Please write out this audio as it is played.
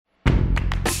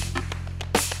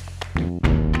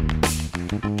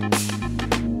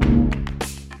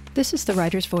This is The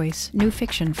Writer's Voice, new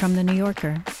fiction from The New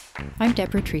Yorker. I'm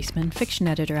Deborah Treisman, fiction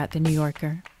editor at The New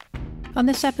Yorker. On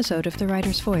this episode of The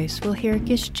Writer's Voice, we'll hear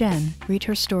Gish Jen read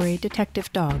her story Detective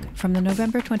Dog from the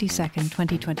November 22,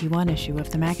 2021 issue of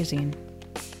the magazine.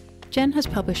 Jen has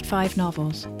published 5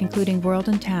 novels, including World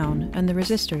and Town and The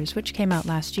Resistors, which came out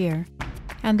last year,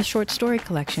 and the short story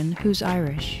collection Who's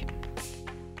Irish?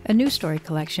 A new story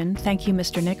collection, Thank You,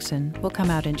 Mr. Nixon, will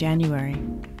come out in January.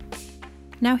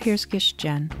 Now here's Gish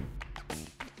Jen.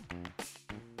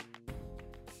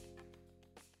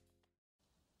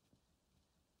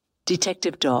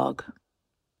 Detective Dog.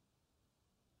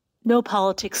 No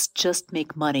politics, just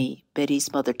make money,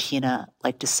 Betty's mother Tina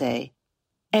liked to say.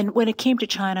 And when it came to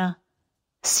China,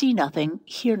 see nothing,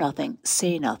 hear nothing,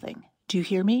 say nothing. Do you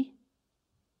hear me?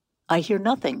 I hear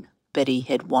nothing, Betty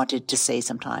had wanted to say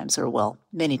sometimes, or well,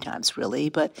 many times really,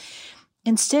 but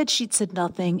instead she'd said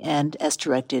nothing and, as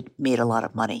directed, made a lot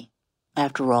of money.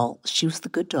 After all, she was the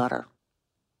good daughter.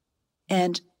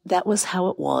 And that was how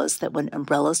it was that when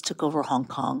umbrellas took over Hong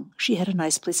Kong, she had a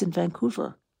nice place in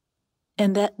Vancouver.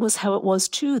 And that was how it was,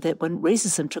 too, that when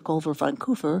racism took over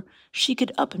Vancouver, she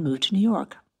could up and move to New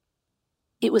York.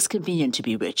 It was convenient to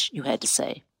be rich, you had to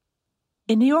say.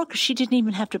 In New York, she didn't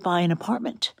even have to buy an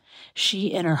apartment.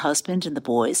 She and her husband and the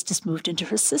boys just moved into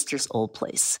her sister's old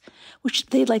place, which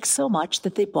they liked so much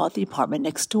that they bought the apartment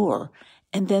next door,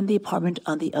 and then the apartment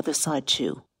on the other side,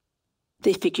 too.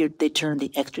 They figured they'd turn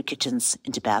the extra kitchens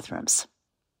into bathrooms.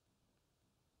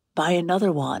 Buy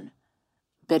another one,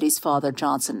 Betty's father,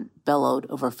 Johnson, bellowed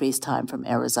over FaceTime from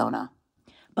Arizona.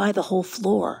 Buy the whole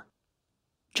floor.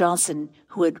 Johnson,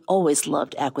 who had always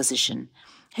loved acquisition,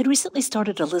 had recently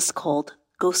started a list called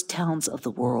Ghost Towns of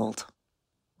the World.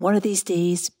 One of these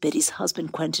days, Betty's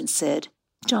husband, Quentin, said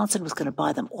Johnson was going to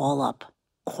buy them all up,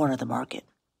 corner the market.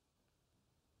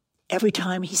 Every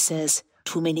time he says,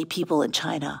 too many people in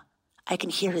China, I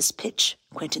can hear his pitch,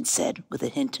 Quentin said with a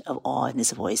hint of awe in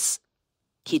his voice.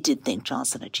 He did think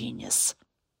Johnson a genius.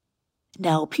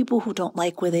 Now, people who don't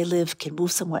like where they live can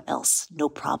move somewhere else, no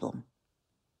problem.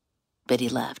 Betty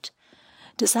laughed.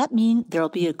 Does that mean there'll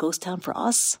be a ghost town for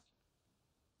us?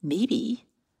 Maybe.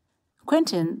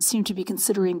 Quentin seemed to be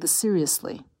considering this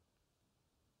seriously.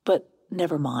 But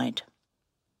never mind.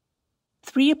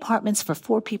 3 apartments for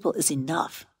 4 people is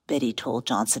enough, Betty told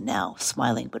Johnson now,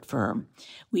 smiling but firm.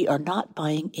 We are not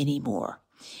buying any more.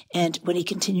 And when he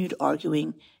continued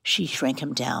arguing, she shrank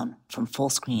him down from full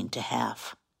screen to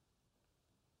half.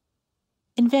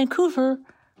 In Vancouver,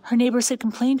 her neighbors had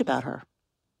complained about her.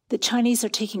 The Chinese are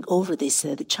taking over, they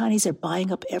said. The Chinese are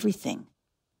buying up everything.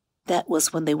 That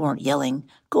was when they weren't yelling,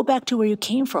 go back to where you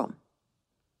came from.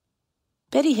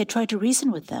 Betty had tried to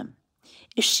reason with them.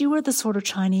 If she were the sort of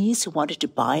Chinese who wanted to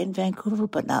buy in Vancouver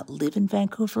but not live in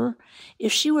Vancouver,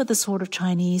 if she were the sort of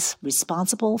Chinese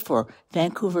responsible for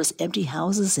Vancouver's empty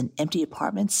houses and empty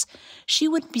apartments, she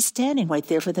wouldn't be standing right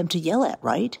there for them to yell at,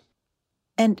 right?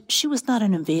 And she was not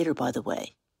an invader, by the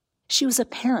way. She was a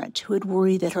parent who had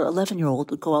worried that her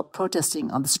 11-year-old would go out protesting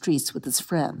on the streets with his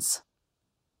friends.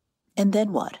 And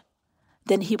then what?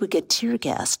 Then he would get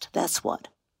tear-gassed, that's what.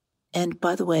 And,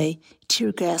 by the way,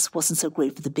 tear gas wasn't so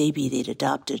great for the baby they'd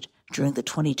adopted during the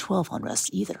 2012 unrest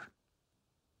either.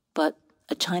 But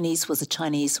a Chinese was a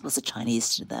Chinese was a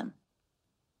Chinese to them.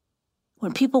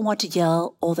 When people want to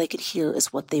yell, all they could hear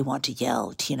is what they want to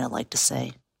yell, Tina liked to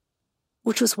say.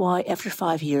 Which was why, after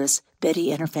 5 years,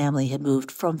 Betty and her family had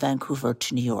moved from Vancouver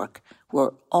to New York,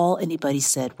 where all anybody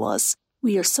said was,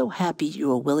 we are so happy you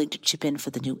were willing to chip in for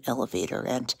the new elevator,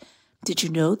 and did you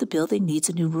know the building needs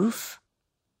a new roof?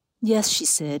 Yes, she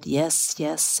said,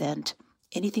 yes, and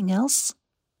anything else?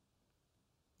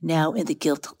 Now, in the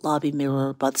gilt lobby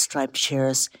mirror by the striped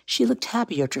chairs, she looked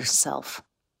happier to herself.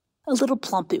 A little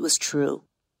plump, it was true.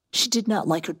 She did not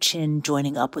like her chin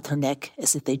joining up with her neck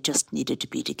as if they just needed to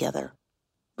be together.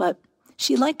 But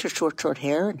she liked her short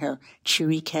hair and her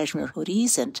cheery cashmere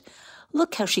hoodies, and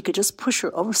look how she could just push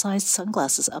her oversized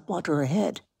sunglasses up onto her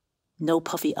head. No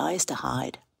puffy eyes to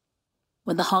hide.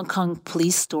 When the Hong Kong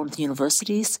police stormed the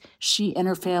universities, she and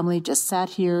her family just sat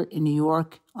here in New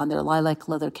York on their lilac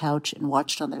leather couch and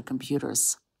watched on their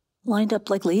computers. Lined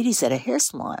up like ladies at a hair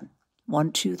salon.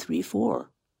 1, 2, 3, 4.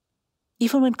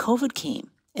 Even when COVID came,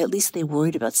 at least they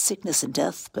worried about sickness and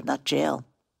death, but not jail.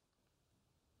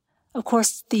 Of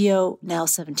course, Theo, now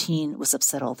 17, was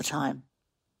upset all the time.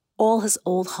 All his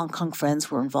old Hong Kong friends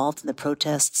were involved in the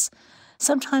protests.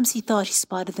 Sometimes he thought he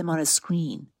spotted them on his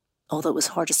screen, although it was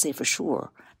hard to say for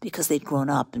sure, because they'd grown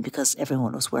up and because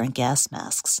everyone was wearing gas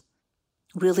masks.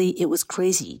 Really, it was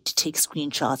crazy to take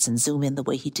screenshots and zoom in the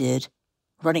way he did,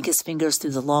 running his fingers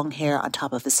through the long hair on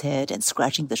top of his head and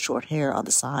scratching the short hair on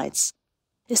the sides.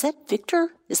 "Is that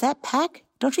Victor? Is that Pac?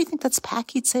 Don't you think that's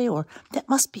Pac," he'd say, or "That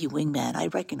must be Wingman. I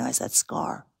recognize that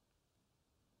scar."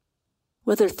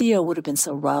 Whether Theo would have been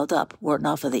so riled up were it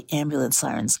not for the ambulance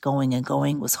sirens going and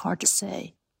going was hard to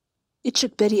say. It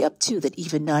shook Betty up, too, that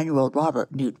even 9-year-old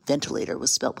Robert knew ventilator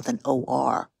was spelled with an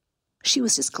O-R. She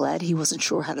was just glad he wasn't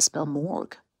sure how to spell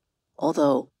morgue.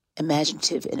 Although,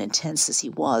 imaginative and intense as he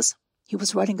was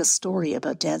writing a story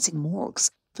about dancing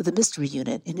morgues for the mystery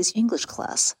unit in his English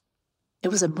class. It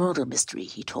was a murder mystery,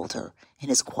 he told her, in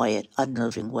his quiet,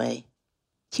 unnerving way.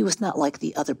 He was not like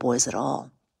the other boys at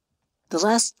all. The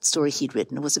last story he'd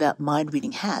written was about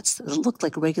mind-reading hats that looked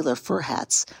like regular fur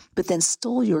hats, but then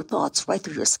stole your thoughts right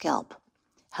through your scalp.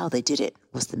 How they did it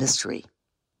was the mystery.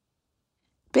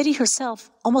 Betty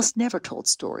herself almost never told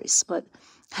stories, but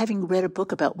having read a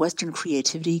book about Western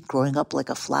creativity growing up like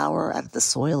a flower out of the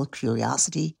soil of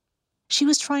curiosity, she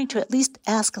was trying to at least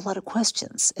ask a lot of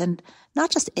questions, and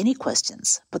not just any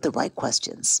questions, but the right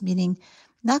questions, meaning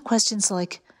not questions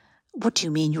like, "What do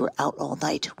you mean you were out all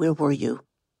night? Where were you?"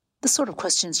 The sort of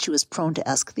questions she was prone to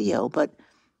ask Theo, but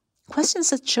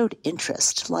questions that showed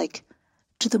interest, like,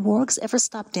 "Do the morgues ever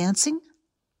stop dancing?"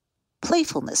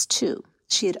 Playfulness, too.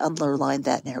 She had underlined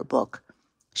that in her book.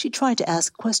 She tried to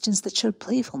ask questions that showed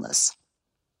playfulness.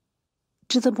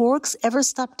 "Do the morgues ever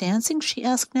stop dancing?" she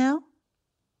asked now.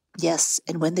 "Yes,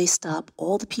 and when they stop,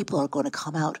 all the people are going to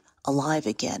come out alive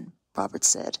again," Robert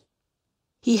said.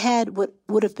 He had what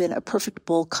would have been a perfect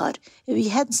bowl cut if he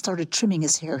hadn't started trimming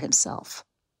his hair himself.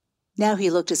 Now he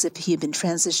looked as if he had been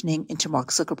transitioning into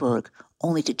Mark Zuckerberg,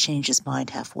 only to change his mind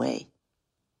halfway.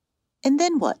 "And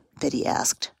then what?" Betty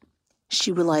asked.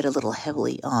 She relied a little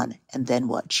heavily on "and then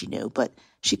what," she knew, but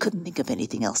she couldn't think of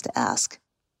anything else to ask.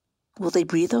 "Will they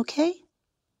breathe okay?"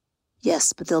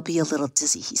 "Yes, but they'll be a little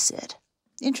dizzy," he said.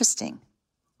 "Interesting."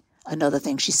 Another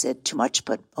thing she said, too much,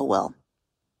 but oh well.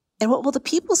 "And what will the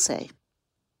people say?"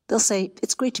 "They'll say,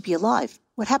 'It's great to be alive.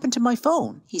 What happened to my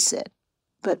phone?'" he said.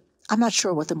 "But I'm not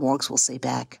sure what the morgues will say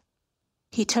back."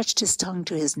 He touched his tongue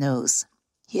to his nose.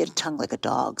 He had a tongue like a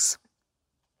dog's.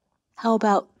 "How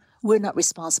about, 'We're not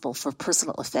responsible for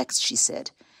personal effects,'" she said,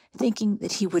 thinking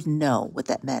that he wouldn't know what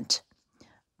that meant.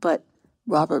 But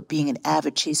Robert, being an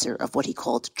avid chaser of what he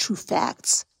called true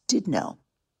facts, did know.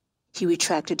 He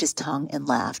retracted his tongue and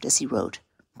laughed as he wrote,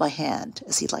 by hand,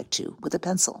 as he liked to, with a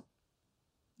pencil.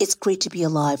 "It's great to be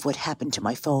alive. What happened to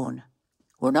my phone?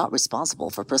 We're not responsible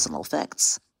for personal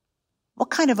effects." "What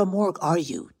kind of a morgue are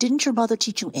you? Didn't your mother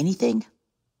teach you anything?"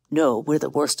 "No, we're the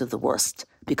worst of the worst.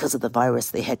 Because of the virus,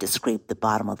 they had to scrape the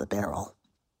bottom of the barrel."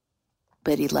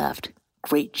 Betty laughed.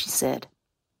 "Great," she said.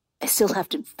 "I still have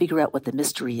to figure out what the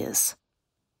mystery is."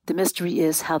 "The mystery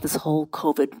is how this whole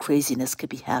COVID craziness could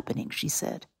be happening," she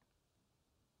said.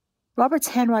 Robert's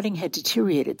handwriting had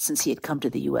deteriorated since he had come to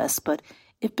the U.S., but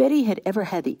if Betty had ever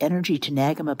had the energy to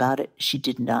nag him about it, she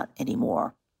did not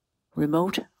anymore.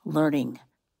 Remote learning.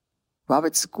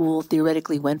 Robert's school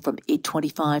theoretically went from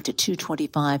 8:25 to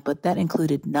 2:25, but that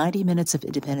included 90 minutes of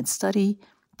independent study,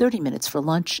 30 minutes for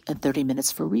lunch, and 30 minutes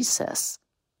for recess.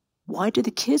 Why did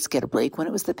the kids get a break when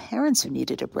it was the parents who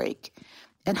needed a break?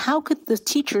 And how could the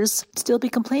teachers still be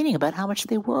complaining about how much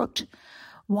they worked?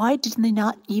 Why didn't they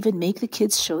not even make the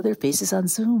kids show their faces on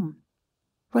Zoom?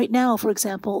 Right now, for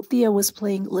example, Theo was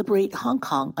playing Liberate Hong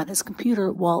Kong on his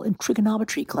computer while in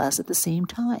trigonometry class at the same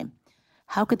time.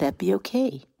 How could that be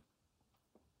okay?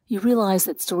 "You realize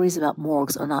that stories about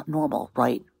morgues are not normal,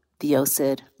 right?" Theo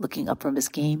said, looking up from his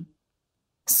game.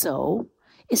 "So?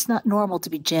 It's not normal to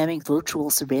be jamming virtual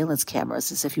surveillance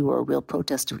cameras as if you were a real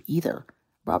protester either,"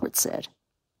 Robert said.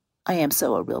 "I am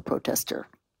so a real protester."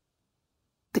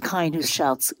 "The kind who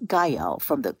shouts, 'Gaiao'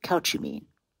 from the couch, you mean?"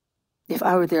 "If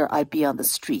I were there, I'd be on the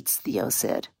streets," Theo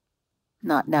said.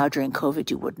 "Not now during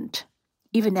COVID, you wouldn't.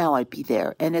 Even now I'd be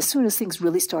there, and as soon as things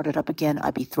really started up again,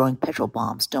 I'd be throwing petrol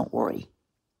bombs, don't worry."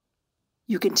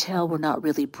 "You can tell we're not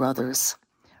really brothers,"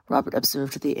 Robert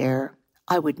observed with the air.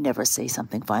 "I would never say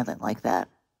something violent like that."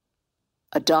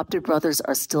 "Adopted brothers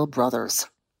are still brothers."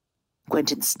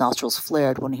 Quentin's nostrils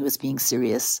flared when he was being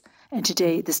serious, and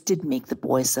today this did make the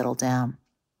boy settle down.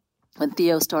 When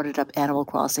Theo started up Animal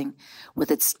Crossing,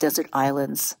 with its desert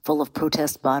islands full of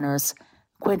protest banners,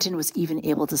 Quentin was even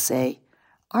able to say,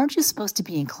 "Aren't you supposed to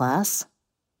be in class?"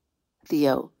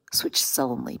 Theo switched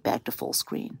sullenly back to full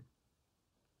screen.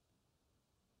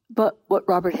 But what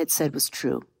Robert had said was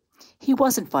true. He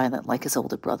wasn't violent like his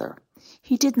older brother.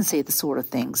 He didn't say the sort of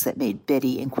things that made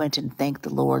Betty and Quentin thank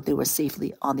the Lord they were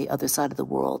safely on the other side of the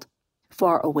world,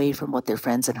 far away from what their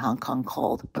friends in Hong Kong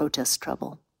called protest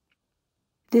trouble.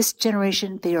 "This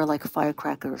generation, they are like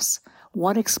firecrackers.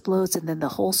 One explodes and then the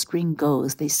whole string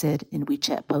goes, they said in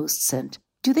WeChat posts. And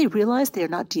do they realize they are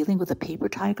not dealing with a paper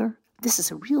tiger? This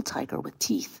is a real tiger with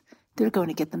teeth. They're going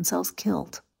to get themselves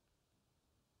killed.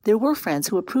 There were friends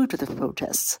who approved of the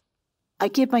protests. I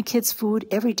give my kids food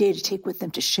every day to take with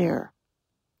them to share.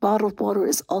 Bottled water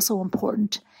is also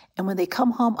important, and when they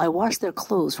come home, I wash their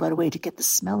clothes right away to get the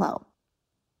smell out.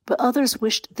 But others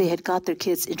wished they had got their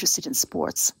kids interested in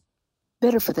sports.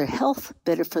 Better for their health,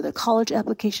 better for their college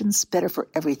applications, better for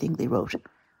everything, they wrote.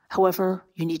 However,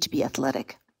 you need to be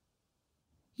athletic.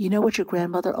 You know what your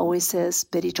grandmother always says,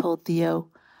 Betty told Theo?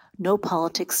 No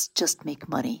politics, just make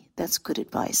money. That's good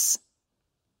advice.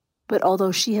 But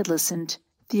although she had listened,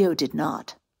 Theo did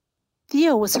not.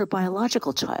 Theo was her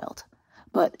biological child,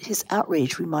 but his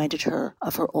outrage reminded her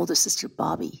of her older sister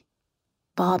Bobby.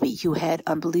 Bobby, who had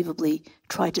unbelievably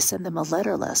tried to send them a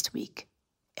letter last week.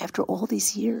 After all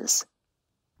these years.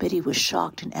 Betty was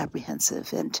shocked and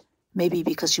apprehensive, and maybe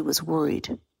because she was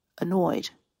worried,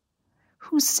 annoyed.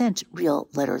 Who sent real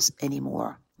letters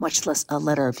anymore, much less a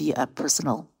letter via a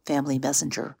personal family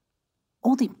messenger?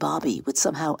 Only Bobby would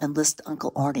somehow enlist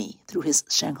Uncle Arnie through his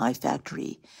Shanghai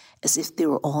factory, as if they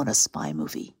were all in a spy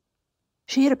movie.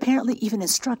 She had apparently even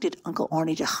instructed Uncle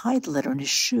Arnie to hide the letter in his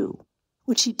shoe,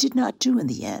 which he did not do in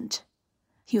the end.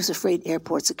 He was afraid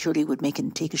airport security would make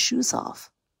him take his shoes off.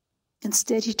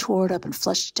 Instead, he tore it up and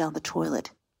flushed it down the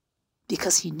toilet.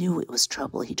 Because he knew it was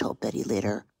trouble, he told Betty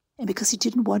later, and because he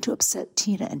didn't want to upset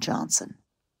Tina and Johnson.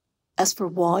 As for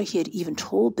why he had even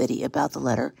told Betty about the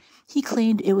letter, he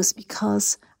claimed it was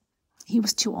because he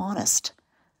was too honest.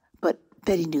 But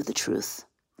Betty knew the truth.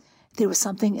 There was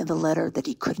something in the letter that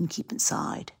he couldn't keep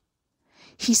inside.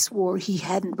 He swore he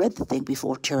hadn't read the thing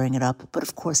before tearing it up, but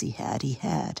of course he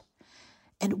had.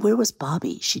 And where was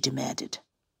Bobby, she demanded.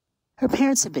 Her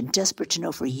parents had been desperate to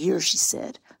know for years, she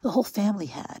said. The whole family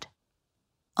had.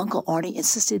 Uncle Arnie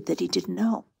insisted that he didn't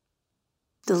know.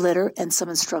 The letter and some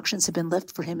instructions had been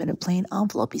left for him in a plain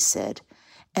envelope, he said,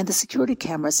 and the security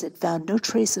cameras had found no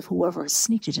trace of whoever had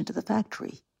sneaked it into the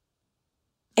factory.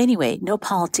 Anyway, no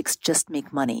politics, just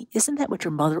make money. Isn't that what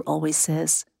your mother always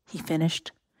says? He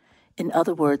finished. In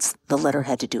other words, the letter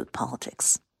had to do with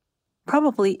politics.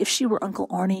 Probably, if she were Uncle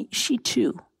Arnie, she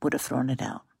too would have thrown it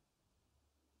out.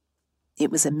 It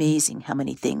was amazing how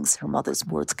many things her mother's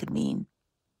words could mean.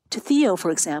 To Theo, for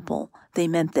example, they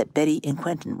meant that Betty and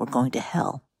Quentin were going to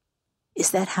hell.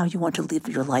 Is that how you want to live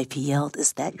your life, he yelled.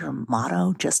 Is that your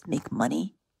motto, just make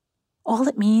money? All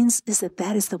it means is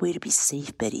that is the way to be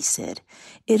safe, Betty said.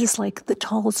 It is like the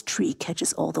tallest tree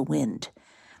catches all the wind.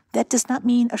 That does not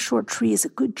mean a short tree is a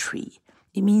good tree.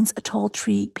 It means a tall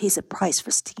tree pays a price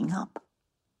for sticking up.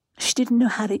 She didn't know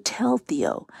how to tell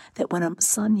Theo that when a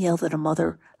son yelled at a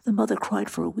mother, the mother cried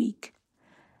for a week.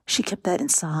 She kept that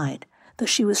inside, though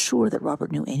she was sure that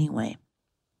Robert knew anyway.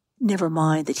 Never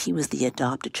mind that he was the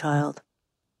adopted child.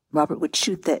 Robert would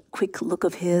shoot that quick look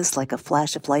of his like a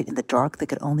flash of light in the dark that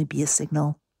could only be a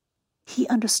signal. He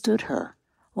understood her,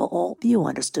 while all Theo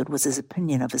understood was his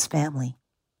opinion of his family.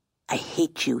 I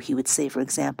hate you, he would say, for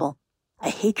example. I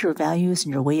hate your values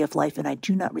and your way of life, and I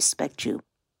do not respect you.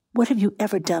 What have you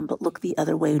ever done but look the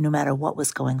other way no matter what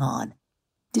was going on?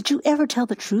 Did you ever tell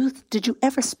the truth? Did you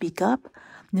ever speak up?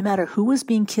 No matter who was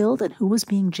being killed and who was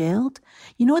being jailed?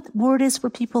 You know what the word is for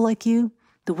people like you?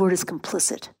 The word is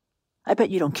complicit. I bet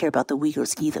you don't care about the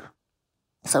Uyghurs either.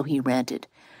 So he ranted,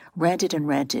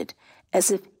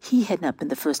 as if he had not been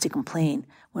the first to complain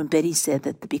when Betty said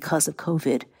that because of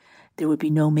COVID, there would be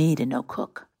no maid and no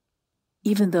cook.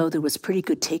 Even though there was pretty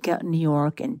good takeout in New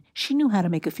York and she knew how to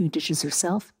make a few dishes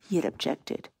herself, he had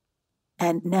objected.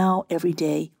 And now, every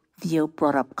day, Theo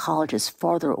brought up colleges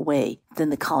farther away than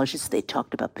the colleges they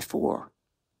talked about before.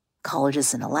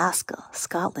 Colleges in Alaska,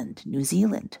 Scotland, New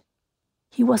Zealand.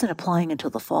 He wasn't applying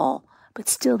until the fall, but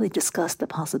still they discussed the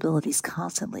possibilities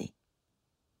constantly.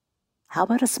 How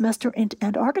about a semester in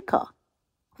Antarctica?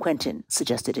 Quentin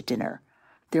suggested at dinner.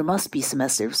 There must be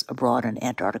semesters abroad in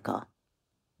Antarctica.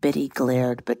 Betty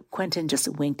glared, but Quentin just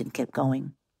winked and kept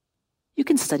going. You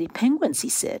can study penguins, he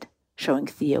said, showing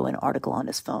Theo an article on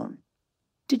his phone.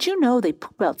 Did you know they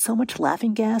poop out so much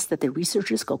laughing gas that the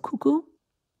researchers go cuckoo?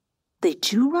 They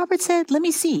do, Robert said. Let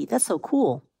me see. That's so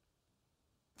cool.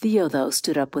 Theo, though,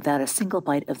 stood up without a single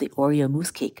bite of the Oreo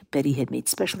mousse cake Betty had made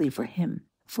specially for him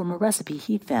from a recipe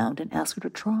he'd found and asked her to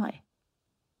try.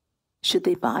 Should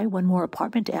they buy one more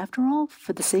apartment after all,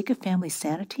 for the sake of family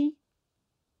sanity?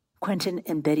 Quentin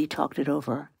and Betty talked it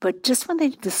over, but just when they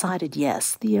decided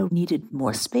yes, Theo needed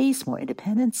more space, more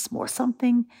independence, more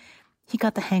something, he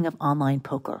got the hang of online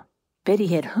poker. Betty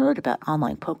had heard about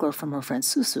online poker from her friend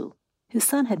Susu, His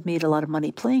son had made a lot of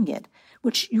money playing it,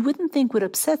 which you wouldn't think would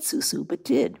upset Susu, but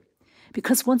did.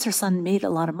 Because once her son made a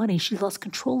lot of money, she lost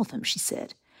control of him, she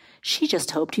said. She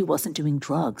just hoped he wasn't doing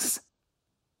drugs.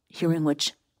 Hearing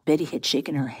which, Betty had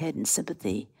shaken her head in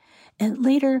sympathy. And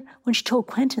later, when she told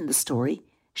Quentin the story,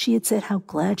 she had said how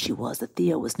glad she was that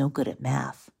Theo was no good at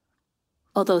math.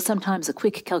 Although sometimes a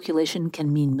quick calculation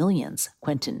can mean millions,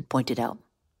 Quentin pointed out.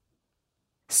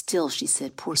 Still, she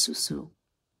said, poor Susu.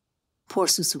 Poor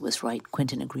Susu was right,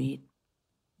 Quentin agreed.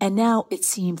 And now it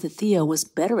seemed that Theo was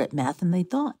better at math than they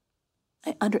thought.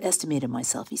 I underestimated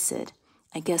myself, he said.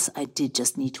 I guess I did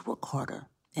just need to work harder.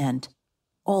 And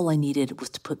all I needed was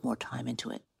to put more time into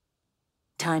it.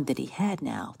 Time that he had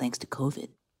now, thanks to COVID.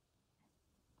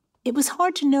 It was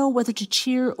hard to know whether to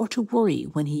cheer or to worry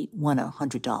when he won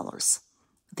 $100.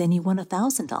 Then he won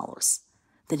 $1,000.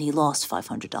 Then he lost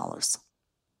 $500.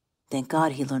 Thank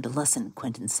God he learned a lesson,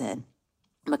 Quentin said.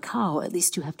 Macau, at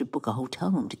least you have to book a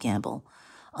hotel room to gamble.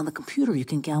 On the computer, you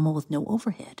can gamble with no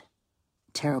overhead.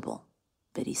 Terrible,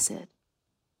 Betty said.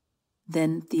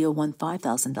 Then Theo won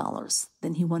 $5,000.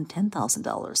 Then he won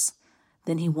 $10,000.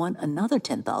 Then he won another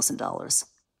 $10,000.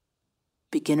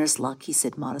 Beginner's luck, he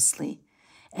said modestly.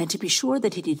 And to be sure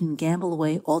that he didn't gamble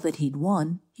away all that he'd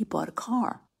won, he bought a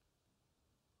car.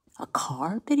 A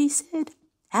car? Betty said.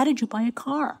 How did you buy a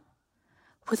car?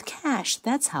 With cash,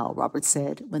 that's how, Robert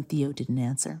said, when Theo didn't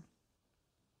answer.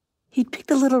 He'd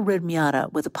picked a little red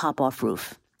Miata with a pop-off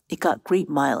roof. It got great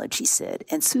mileage, he said,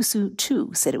 and Susu,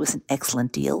 too, said it was an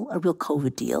excellent deal, a real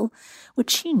COVID deal, which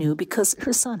she knew because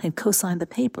her son had co-signed the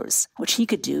papers, which he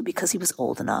could do because he was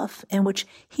old enough, and which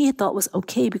he had thought was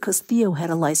okay because Theo had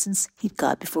a license he'd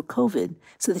got before COVID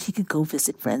so that he could go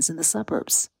visit friends in the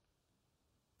suburbs.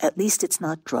 At least it's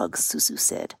not drugs, Susu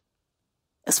said.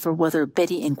 As for whether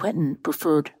Betty and Quentin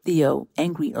preferred Theo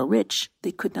angry or rich,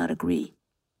 they could not agree.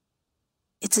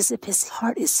 It's as if his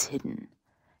heart is hidden,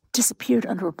 disappeared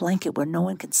under a blanket where no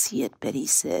one can see it, Betty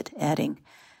said, adding,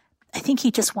 I think he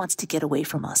just wants to get away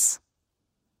from us.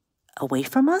 Away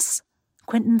from us?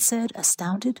 Quentin said,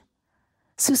 astounded.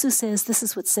 Susu says this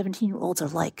is what 17-year-olds are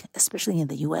like, especially in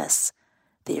the U.S.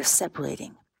 They are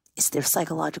separating. It's their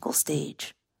psychological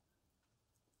stage.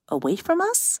 Away from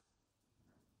us?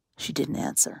 She didn't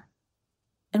answer.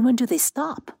 And when do they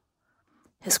stop?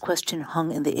 His question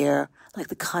hung in the air like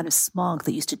the kind of smog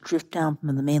that used to drift down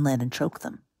from the mainland and choke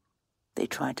them. They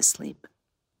tried to sleep.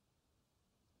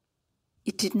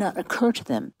 It did not occur to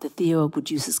them that Theo would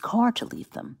use his car to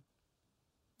leave them.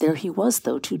 There he was,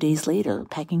 though, 2 days later,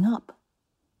 packing up.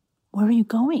 Where are you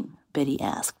going? Betty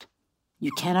asked.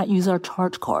 You cannot use our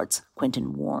charge cards,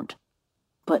 Quentin warned.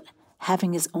 But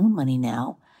having his own money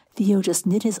now, Theo just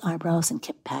knit his eyebrows and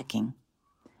kept packing.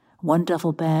 1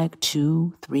 duffel bag,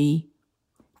 2, 3.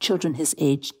 Children his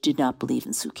age did not believe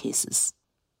in suitcases.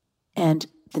 And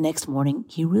the next morning,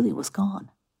 he really was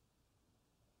gone.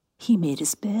 He made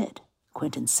his bed,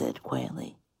 Quentin said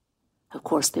quietly. Of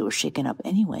course, they were shaken up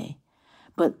anyway.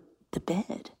 But the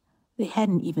bed, they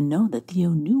hadn't even known that Theo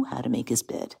knew how to make his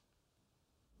bed.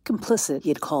 Complicit, he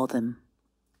had called them.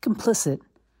 Complicit.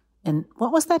 And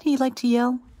what was that he liked to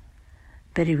yell?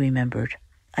 Betty remembered.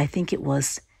 I think it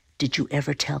was, did you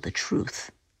ever tell the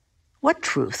truth? What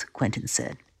truth? Quentin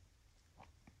said.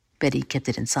 Betty kept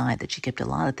it inside, that she kept a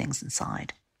lot of things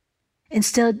inside.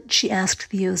 Instead, she asked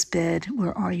Theo's bed,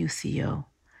 where are you, Theo?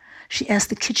 She asked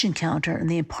the kitchen counter and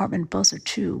the apartment buzzer,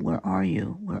 too, where are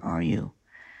you, where are you?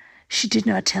 She did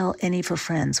not tell any of her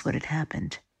friends what had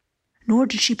happened, nor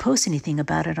did she post anything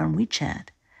about it on WeChat.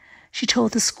 She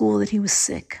told the school that he was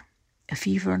sick. A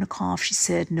fever and a cough, she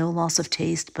said, no loss of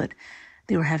taste, but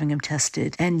they were having him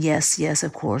tested, and yes,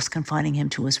 of course, confining him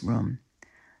to his room.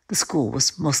 The school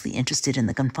was mostly interested in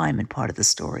the confinement part of the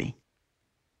story.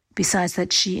 Besides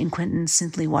that, she and Quentin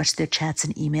simply watched their chats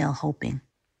and email, hoping.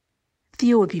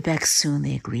 Theo would be back soon,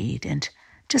 they agreed, and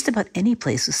just about any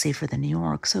place was safer than New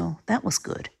York, so that was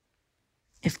good.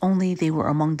 If only they were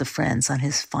among the friends on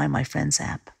his Find My Friends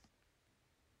app.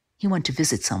 He went to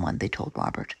visit someone, they told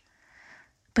Robert.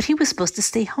 But he was supposed to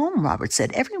stay home, Robert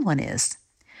said. Everyone is.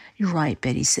 You're right,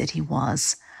 Betty said, he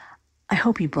was. I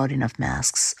hope he brought enough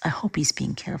masks. I hope he's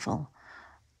being careful.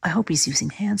 I hope he's using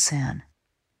hand san.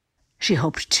 She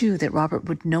hoped, too, that Robert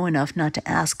would know enough not to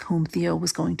ask whom Theo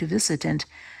was going to visit, and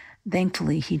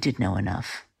thankfully he did know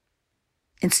enough.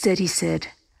 Instead, he said,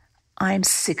 I'm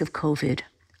sick of COVID.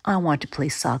 I want to play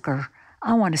soccer.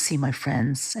 I want to see my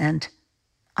friends, and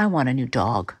I want a new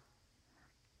dog.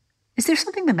 Is there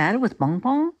something the matter with Bong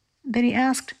Bong? Betty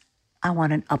asked. I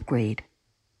want an upgrade.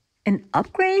 An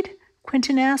upgrade?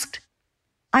 Quentin asked.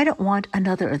 I don't want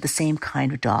another of the same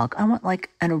kind of dog. I want like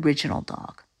an original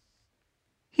dog.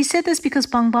 He said this because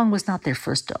Bong Bong was not their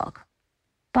first dog.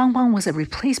 Bong Bong was a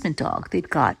replacement dog they'd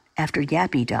got after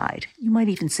Yappy died. You might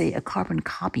even say a carbon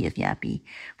copy of Yappy,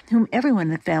 whom everyone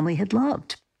in the family had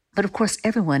loved. But of course,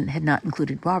 everyone had not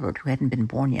included Robert, who hadn't been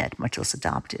born yet, much less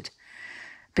adopted.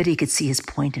 Betty could see his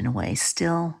point in a way.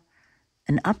 Still,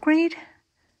 an upgrade?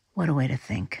 What a way to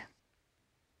think.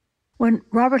 When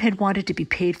Robert had wanted to be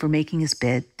paid for making his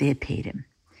bed, they had paid him.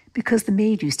 Because the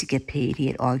maid used to get paid, he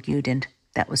had argued, and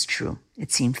that was true.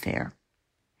 It seemed fair.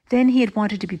 Then he had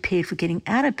wanted to be paid for getting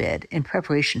out of bed in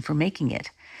preparation for making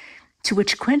it, to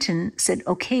which Quentin said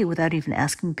okay without even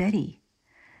asking Betty.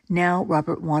 Now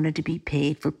Robert wanted to be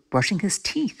paid for brushing his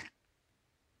teeth.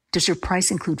 Does your price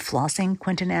include flossing?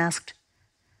 Quentin asked.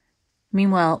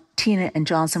 Meanwhile, Tina and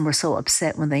Johnson were so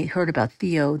upset when they heard about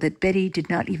Theo that Betty did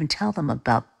not even tell them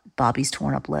about Bobby's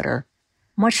torn-up letter,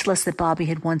 much less that Bobby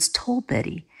had once told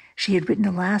Betty she had written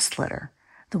a last letter,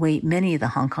 the way many of the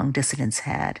Hong Kong dissidents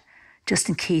had, just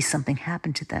in case something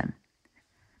happened to them.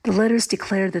 The letters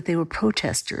declared that they were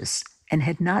protesters and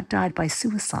had not died by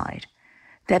suicide,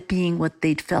 that being what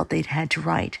they'd felt they'd had to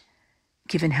write,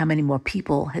 given how many more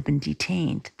people had been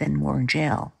detained than were in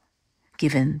jail,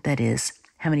 given, that is,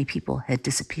 how many people had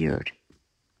disappeared.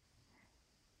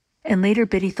 And later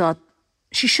Betty thought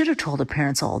she should have told her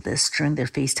parents all this during their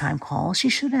FaceTime call. She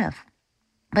should have.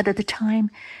 But at the time,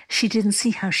 she didn't see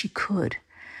how she could.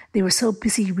 They were so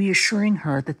busy reassuring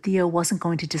her that Theo wasn't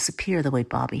going to disappear the way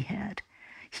Bobby had.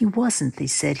 He wasn't, they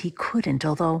said. He couldn't,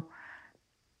 although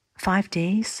 5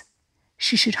 days?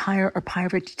 She should hire a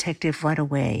private detective right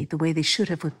away, the way they should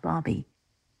have with Bobby,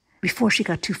 before she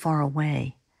got too far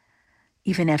away.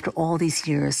 Even after all these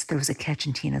years, there was a catch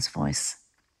in Tina's voice.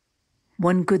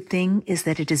 One good thing is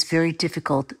that it is very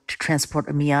difficult to transport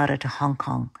a Miata to Hong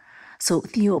Kong, so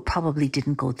Theo probably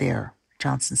didn't go there,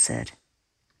 Johnson said.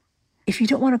 If you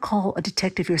don't want to call a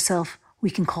detective yourself,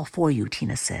 we can call for you,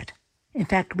 Tina said. In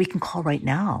fact, we can call right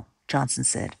now, Johnson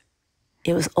said.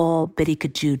 It was all Betty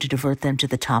could do to divert them to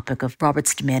the topic of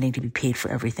Robert's demanding to be paid for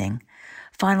everything.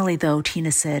 Finally, though,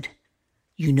 Tina said,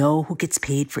 "You know who gets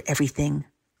paid for everything?"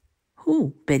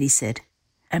 "Who?" Betty said.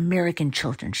 "American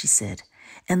children," she said.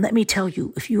 "And let me tell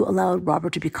you, if you allowed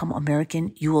Robert to become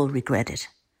American, you will regret it."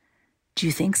 "Do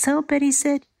you think so?" Betty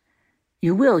said.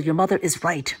 "You will. Your mother is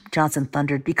right," Johnson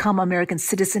thundered. "Become American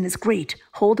citizen is great.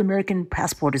 Hold American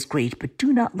passport is great. But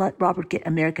do not let Robert get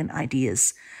American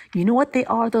ideas. You know what they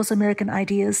are, those American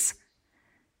ideas?"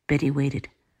 Betty waited.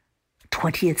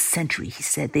 20th century, he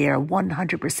said. They are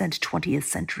 100% 20th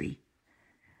century.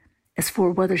 As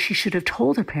for whether she should have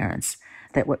told her parents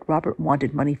that what Robert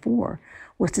wanted money for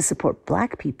was to support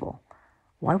black people,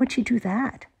 why would she do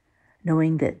that?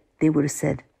 Knowing that they would have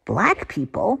said, "Black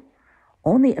people?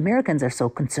 Only Americans are so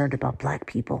concerned about black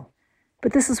people."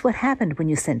 But this is what happened when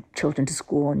you sent children to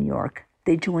school in New York.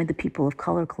 They joined the People of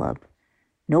Color Club.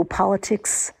 No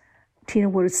politics, Tina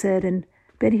would have said, and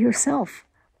Betty herself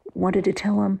wanted to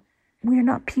tell him, "We are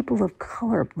not people of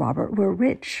color, Robert. We're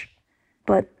rich."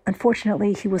 But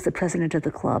unfortunately, he was the president of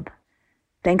the club.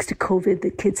 Thanks to COVID,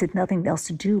 the kids had nothing else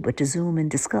to do but to Zoom and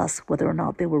discuss whether or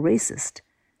not they were racist,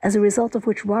 as a result of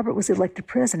which Robert was elected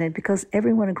president because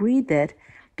everyone agreed that,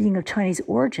 being of Chinese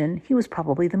origin, he was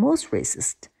probably the most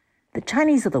racist. "The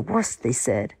Chinese are the worst," they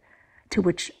said, to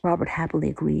which Robert happily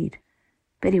agreed.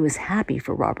 Betty was happy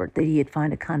for Robert that he had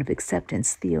found a kind of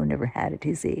acceptance Theo never had at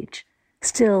his age.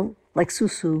 Still, like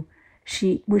Susu,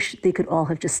 she wished they could all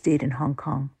have just stayed in Hong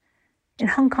Kong. In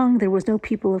Hong Kong, there was no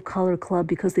People of Color Club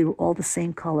because they were all the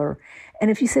same color. And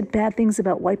if you said bad things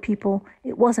about white people,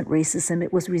 it wasn't racism,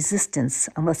 it was resistance,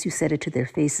 unless you said it to their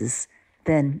faces.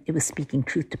 Then it was speaking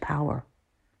truth to power.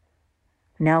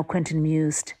 Now Quentin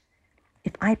mused,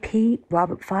 "If I pay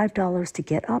Robert $5 to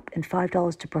get up and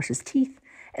 $5 to brush his teeth,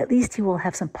 at least he will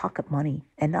have some pocket money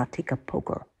and not take up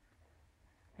poker."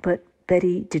 But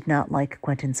Betty did not like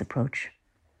Quentin's approach.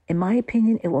 "In my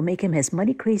opinion, it will make him as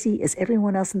money crazy as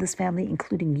everyone else in this family,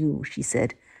 including you," she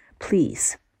said.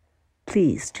 Please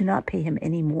do not pay him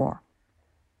any more."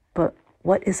 But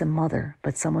what is a mother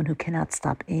but someone who cannot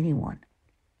stop anyone?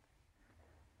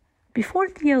 Before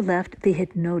Theo left, they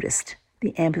had noticed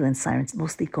the ambulance sirens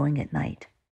mostly going at night.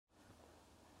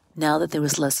 Now that there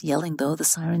was less yelling, though, the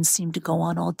sirens seemed to go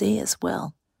on all day as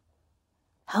well.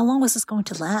 How long was this going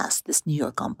to last, this New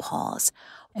York on pause?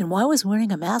 And why was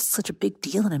wearing a mask such a big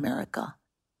deal in America?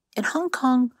 In Hong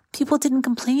Kong, people didn't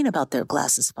complain about their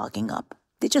glasses fogging up.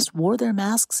 They just wore their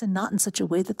masks and not in such a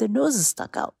way that their noses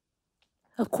stuck out.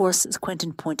 Of course, as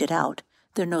Quentin pointed out,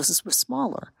 their noses were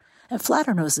smaller, and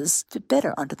flatter noses fit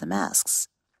better under the masks.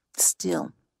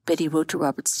 Still, Betty wrote to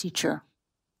Robert's teacher,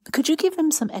 Could you give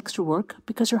him some extra work?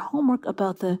 Because your homework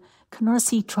about the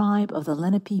Canarsie tribe of the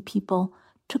Lenape people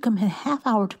took him a half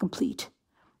hour to complete.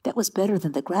 That was better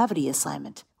than the gravity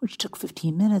assignment, which took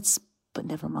 15 minutes, but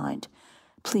never mind.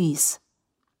 Please,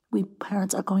 we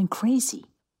parents are going crazy.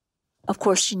 Of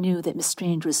course, she knew that Miss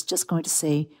Strange was just going to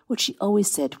say what she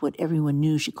always said to what everyone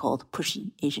knew she called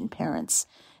pushy Asian parents,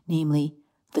 namely,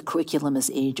 the curriculum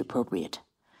is age-appropriate.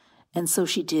 And so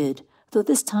she did, though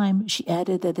this time she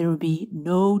added that there would be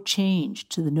no change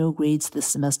to the no grades this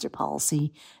semester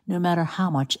policy, no matter how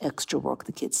much extra work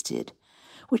the kids did,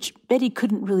 which Betty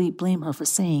couldn't really blame her for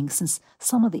saying, since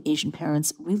some of the Asian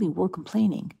parents really were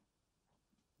complaining.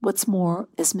 What's more,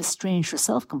 as Miss Strange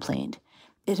herself complained,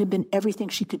 it had been everything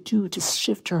she could do to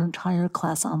shift her entire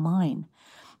class online.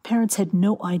 Parents had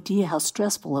no idea how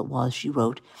stressful it was, she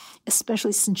wrote,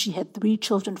 especially since she had 3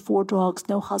 children, 4 dogs,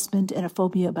 no husband, and a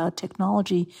phobia about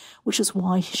technology, which is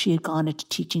why she had gone into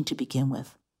teaching to begin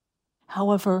with.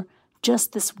 However,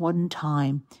 just this one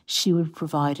time, she would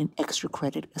provide an extra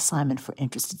credit assignment for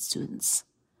interested students.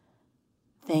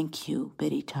 Thank you,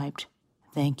 Betty typed.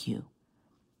 Thank you.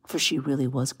 For she really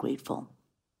was grateful.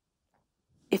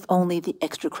 If only the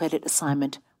extra credit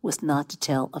assignment was not to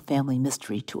tell a family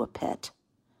mystery to a pet.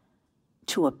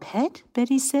 To a pet?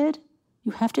 Betty said.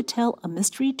 You have to tell a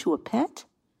mystery to a pet?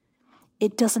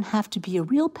 It doesn't have to be a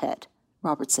real pet,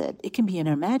 Robert said. It can be an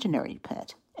imaginary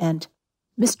pet. And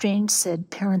Miss Strange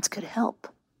said parents could help.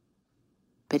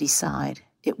 Betty sighed.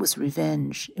 It was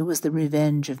revenge. It was the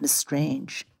revenge of Miss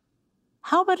Strange.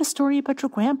 How about a story about your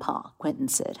grandpa? Quentin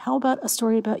said. How about a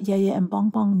story about Yaya and Bong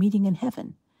Bong meeting in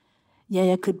heaven?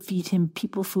 Yaya could feed him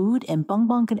people food, and Bong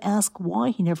Bong could ask why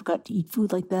he never got to eat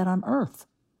food like that on Earth.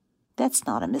 That's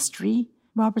not a mystery,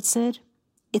 Robert said.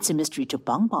 It's a mystery to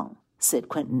Bong Bong, said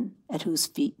Quentin, at whose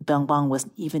feet Bong Bong was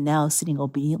even now sitting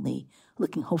obediently,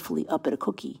 looking hopefully up at a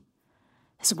cookie.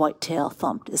 His white tail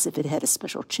thumped as if it had a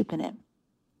special chip in it.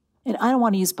 And I don't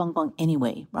want to use Bong Bong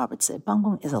anyway, Robert said. Bong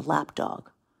Bong is a lap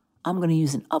dog. I'm going to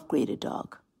use an upgraded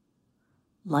dog.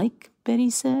 Like, Betty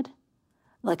said?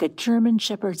 Like a German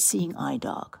Shepherd seeing eye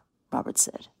dog, Robert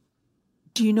said.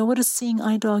 Do you know what a seeing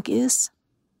eye dog is?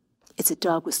 It's a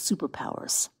dog with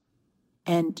superpowers.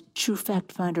 And true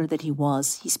fact finder that he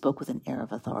was, he spoke with an air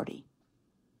of authority.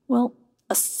 Well,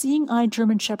 a seeing eye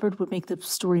German Shepherd would make the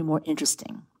story more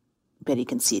interesting, Betty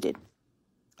conceded.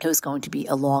 It was going to be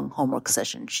a long homework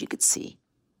session, she could see.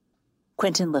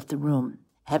 Quentin left the room,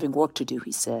 having work to do,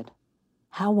 he said.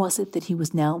 How was it that he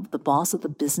was now the boss of the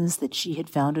business that she had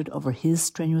founded over his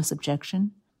strenuous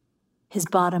objection? His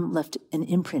bottom left an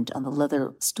imprint on the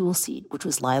leather stool seat, which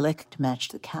was lilac to match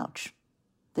the couch.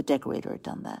 The decorator had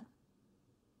done that.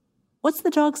 What's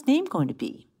the dog's name going to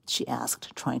be? She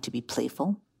asked, trying to be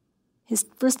playful. His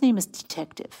first name is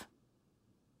Detective.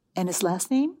 And his last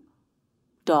name?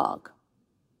 Dog.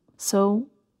 So,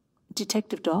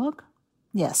 Detective Dog?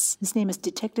 Yes, his name is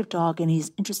Detective Dog, and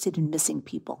he's interested in missing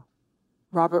people.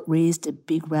 Robert raised a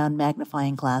big round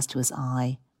magnifying glass to his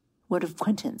eye, one of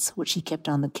Quentin's, which he kept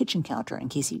on the kitchen counter in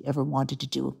case he ever wanted to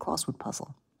do a crossword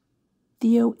puzzle.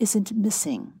 Theo isn't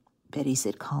missing, Betty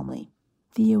said calmly.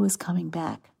 Theo is coming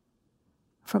back.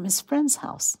 From his friend's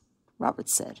house, Robert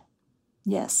said.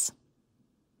 Yes.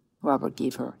 Robert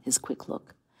gave her his quick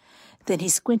look. Then he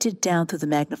squinted down through the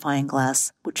magnifying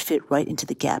glass, which fit right into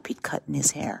the gap he'd cut in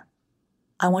his hair.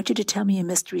 I want you to tell me a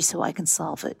mystery so I can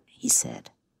solve it, he said.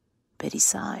 Betty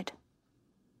sighed.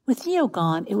 With Theo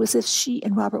gone, it was as if she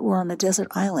and Robert were on a desert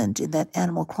island in that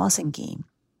Animal Crossing game,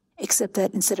 except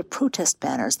that instead of protest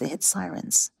banners, they had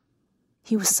sirens.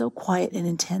 He was so quiet and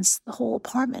intense, the whole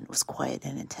apartment was quiet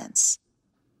and intense.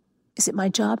 Is it my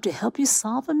job to help you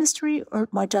solve a mystery, or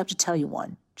my job to tell you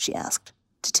one? She asked.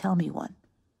 To tell me one.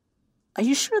 Are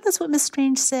you sure that's what Miss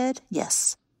Strange said?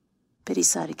 Yes. Betty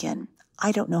sighed again.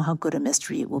 I don't know how good a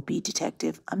mystery it will be,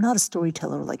 Detective. I'm not a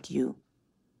storyteller like you.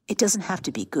 It doesn't have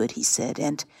to be good, he said,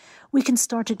 and we can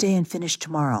start today and finish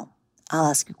tomorrow. I'll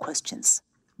ask you questions.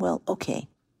 Well, okay.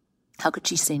 How could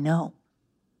she say no?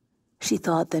 She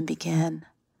thought, then began.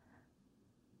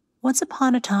 Once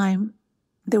upon a time,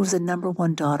 there was a number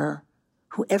 1 daughter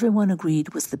who everyone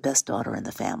agreed was the best daughter in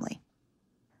the family.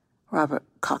 Robert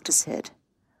cocked his head.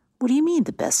 What do you mean,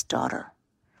 the best daughter?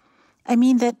 I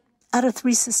mean that out of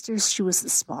 3 sisters, she was the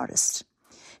smartest.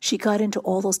 She got into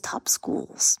all those top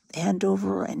schools,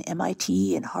 Andover and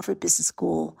MIT and Harvard Business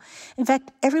School. In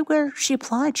fact, everywhere she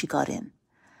applied, she got in.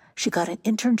 She got an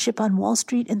internship on Wall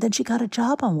Street, and then she got a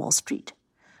job on Wall Street.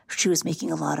 She was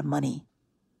making a lot of money.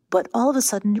 But all of a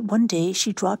sudden, one day,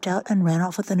 she dropped out and ran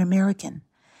off with an American.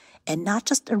 And not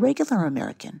just a regular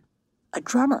American, a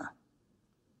drummer.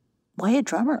 Why a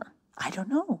drummer? I don't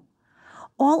know.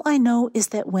 All I know is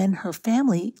that when her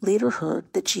family later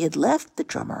heard that she had left the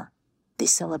drummer, they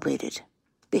celebrated.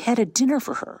 They had a dinner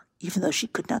for her, even though she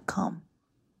could not come.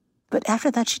 But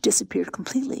after that, she disappeared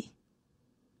completely.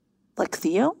 Like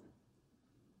Theo?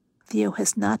 Theo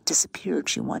has not disappeared,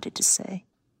 she wanted to say.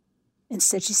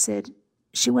 Instead, she said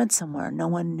she went somewhere, no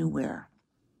one knew where.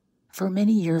 For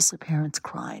many years, her parents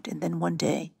cried, and then one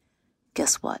day,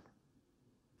 guess what?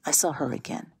 I saw her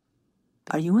again.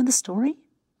 Are you in the story?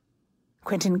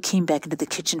 Quentin came back into the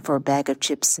kitchen for a bag of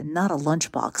chips, and not a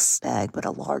lunchbox bag, but a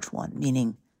large one,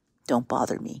 meaning, don't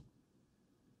bother me.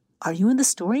 Are you in the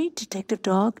story? Detective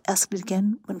Dog asked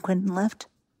again when Quentin left.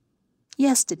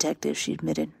 Yes, Detective, she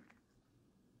admitted.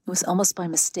 It was almost by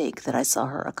mistake that I saw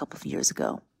her a couple of years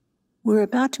ago. We were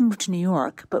about to move to New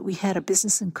York, but we had a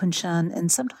business in Kunshan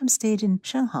and sometimes stayed in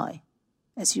Shanghai,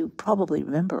 as you probably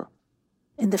remember.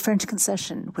 In the French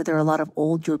concession, where there are a lot of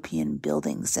old European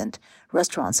buildings and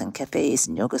restaurants and cafes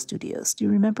and yoga studios. Do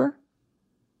you remember?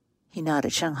 He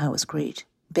nodded. Shanghai was great.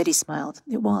 Betty smiled.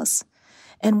 It was.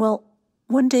 And well,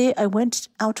 one day I went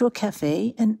out to a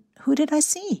cafe, and who did I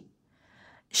see?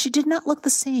 She did not look the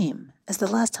same as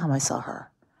the last time I saw her.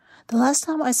 The last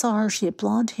time I saw her, she had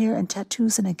blonde hair and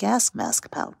tattoos and a gas mask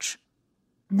pouch.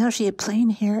 Now she had plain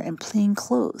hair and plain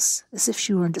clothes, as if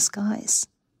she were in disguise.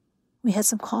 We had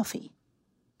some coffee.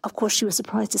 Of course, she was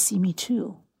surprised to see me,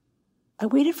 too. I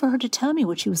waited for her to tell me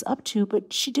what she was up to,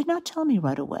 but she did not tell me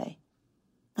right away.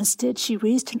 Instead, she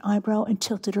raised an eyebrow and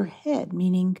tilted her head,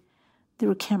 meaning there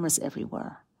were cameras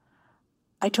everywhere.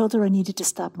 I told her I needed to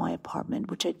stop my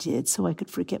apartment, which I did, so I could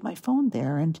forget my phone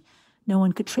there and no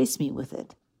one could trace me with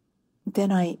it.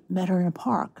 Then I met her in a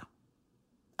park.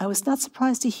 I was not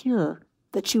surprised to hear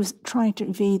that she was trying to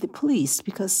evade the police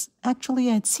because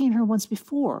actually I had seen her once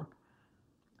before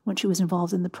when she was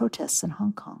involved in the protests in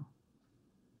Hong Kong.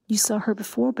 You saw her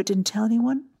before but didn't tell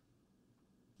anyone?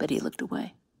 Betty looked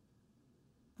away.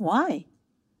 Why?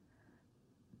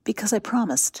 Because I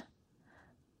promised.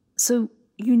 So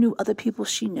you knew other people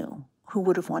she knew who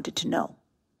would have wanted to know.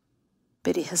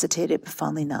 Betty hesitated but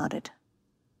finally nodded.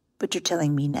 But you're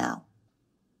telling me now.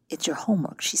 It's your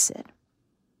homework, she said.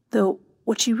 Though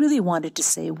what she really wanted to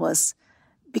say was,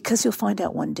 because you'll find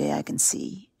out one day I can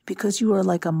see, because you are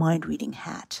like a mind-reading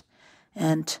hat,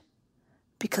 and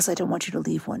because I don't want you to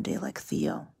leave one day like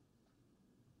Theo.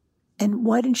 And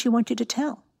why didn't she want you to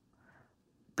tell?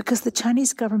 Because the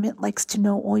Chinese government likes to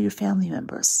know all your family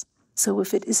members, so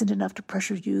if it isn't enough to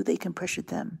pressure you, they can pressure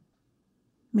them.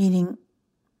 Meaning,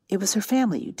 it was her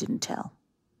family you didn't tell.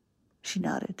 She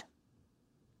nodded.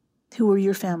 Who were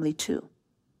your family too?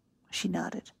 She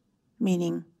nodded,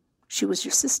 meaning she was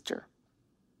your sister.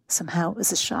 Somehow it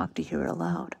was a shock to hear it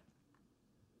aloud.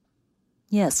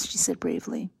 Yes, she said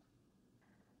bravely.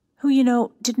 Who,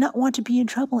 did not want to be in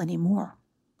trouble anymore.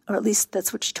 Or at least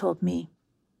that's what she told me.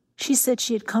 She said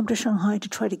she had come to Shanghai to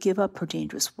try to give up her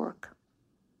dangerous work.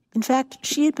 In fact,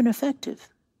 she had been effective.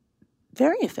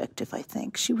 Very effective, I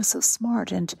think. She was so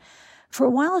smart, and for a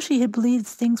while she had believed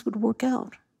things would work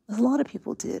out, as a lot of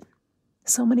people did.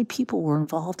 So many people were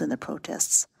involved in the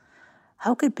protests.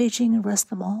 How could Beijing arrest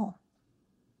them all?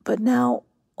 But now,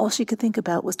 all she could think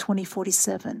about was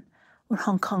 2047, when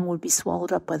Hong Kong would be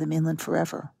swallowed up by the mainland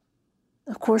forever.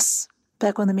 Of course,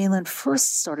 back when the mainland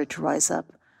first started to rise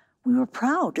up, we were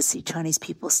proud to see Chinese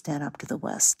people stand up to the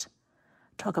West.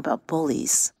 Talk about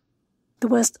bullies. The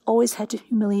West always had to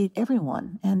humiliate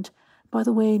everyone, and, by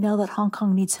the way, now that Hong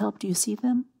Kong needs help, do you see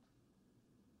them?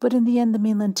 But in the end, the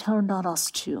mainland turned on us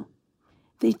too.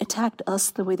 They attacked us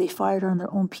the way they fired on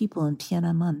their own people in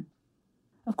Tiananmen.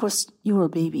 Of course, you were a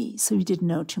baby, so you didn't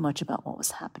know too much about what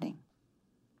was happening.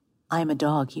 I am a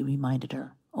dog, he reminded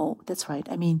her. Oh, that's right.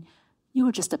 I mean, you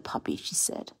were just a puppy, she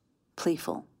said,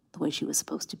 playful, the way she was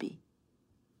supposed to be.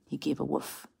 He gave a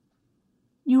woof.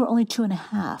 You were only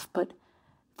 2.5, but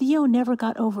Theo never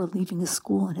got over leaving his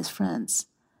school and his friends,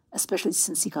 especially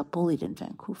since he got bullied in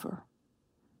Vancouver.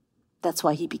 That's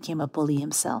why he became a bully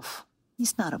himself.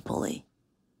 He's not a bully.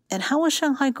 And how was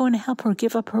Shanghai going to help her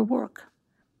give up her work?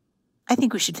 I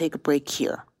think we should take a break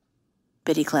here.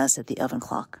 Betty glanced at the oven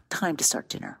clock. Time to start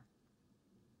dinner.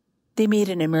 They made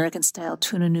an American-style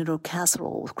tuna noodle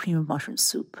casserole with cream of mushroom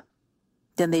soup.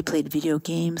 Then they played video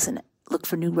games and looked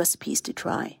for new recipes to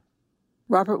try.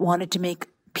 Robert wanted to make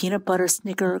peanut butter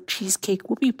Snicker cheesecake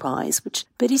whoopie pies, which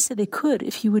Betty said they could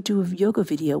if he would do a yoga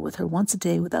video with her once a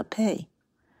day without pay.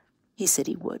 He said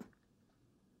he would.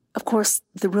 Of course,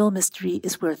 the real mystery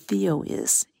is where Theo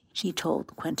is, she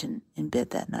told Quentin in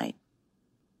bed that night.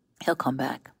 He'll come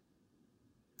back.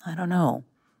 I don't know.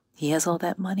 He has all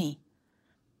that money.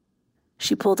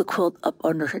 She pulled the quilt up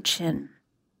under her chin.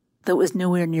 Though it was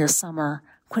nowhere near summer,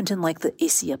 Quentin liked the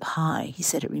AC up high. He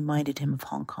said it reminded him of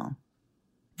Hong Kong.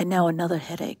 And now another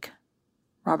headache.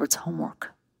 Robert's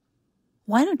homework.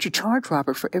 Why don't you charge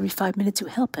Robert for every 5 minutes you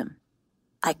help him?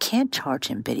 I can't charge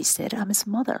him, Betty said. I'm his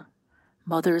mother.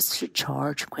 Mothers should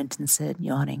charge, Quentin said,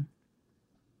 yawning.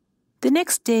 The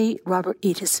next day, Robert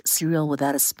ate his cereal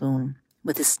without a spoon,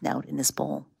 with his snout in his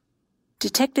bowl.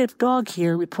 Detective Dog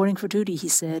here, reporting for duty, he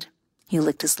said. He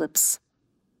licked his lips.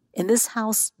 In this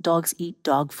house, dogs eat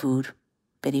dog food,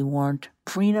 Betty warned.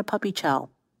 Purina puppy chow.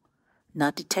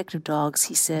 Not detective dogs,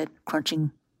 he said,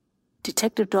 crunching.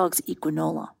 Detective dogs eat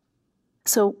granola.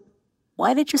 So,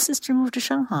 why did your sister move to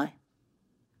Shanghai?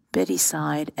 Betty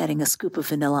sighed, adding a scoop of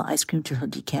vanilla ice cream to her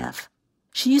decaf.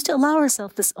 She used to allow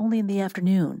herself this only in the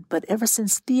afternoon, but ever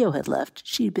since Theo had left,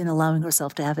 she had been allowing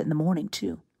herself to have it in the morning,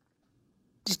 too.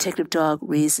 Detective Dog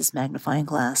raised his magnifying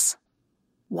glass.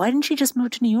 Why didn't she just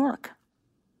move to New York?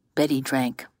 Betty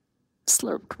drank.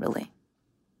 Slurped, really.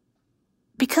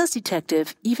 Because,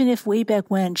 Detective, even if way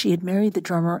back when she had married the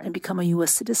drummer and become a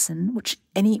U.S. citizen, which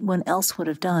anyone else would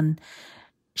have done,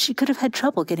 she could have had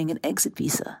trouble getting an exit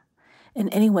visa.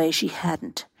 And anyway, she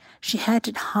hadn't. She had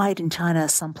to hide in China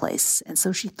someplace, and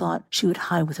so she thought she would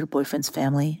hide with her boyfriend's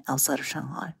family outside of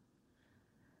Shanghai.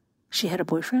 She had a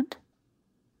boyfriend?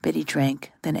 Betty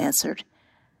drank, then answered.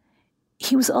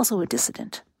 He was also a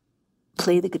dissident.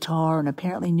 Played the guitar and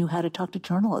apparently knew how to talk to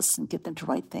journalists and get them to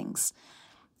write things.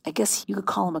 I guess you could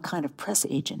call him a kind of press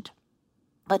agent.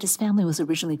 But his family was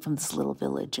originally from this little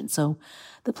village, and so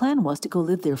the plan was to go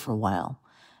live there for a while,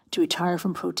 to retire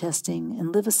from protesting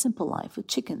and live a simple life with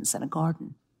chickens and a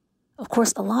garden. Of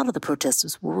course, a lot of the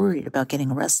protesters were worried about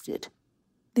getting arrested.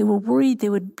 They were worried they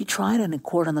would be tried in a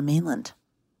court on the mainland.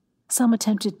 Some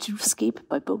attempted to escape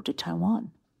by boat to Taiwan.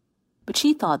 But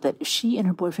she thought that if she and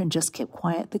her boyfriend just kept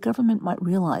quiet, the government might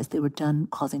realize they were done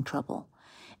causing trouble.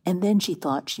 And then she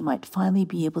thought she might finally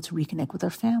be able to reconnect with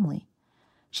her family.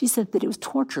 She said that it was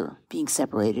torture being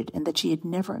separated and that she had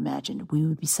never imagined we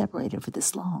would be separated for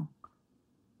this long.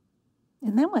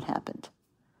 And then what happened?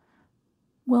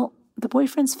 Well, the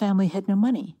boyfriend's family had no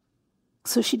money,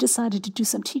 so she decided to do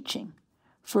some teaching,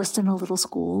 first in a little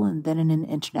school and then in an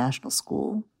international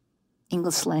school,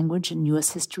 English language and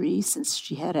U.S. history, since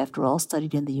she had, after all,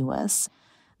 studied in the U.S.,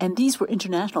 and these were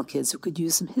international kids who could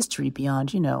use some history beyond,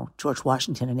 George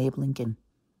Washington and Abe Lincoln.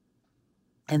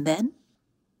 And then?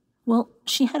 Well,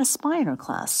 she had a spy in her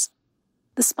class.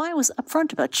 The spy was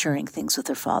upfront about sharing things with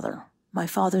her father. My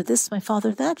father this, my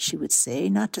father that, she would say,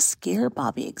 not to scare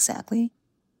Bobby exactly.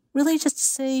 Really just to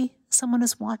say someone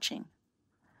is watching.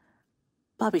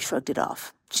 Bobby shrugged it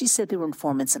off. She said there were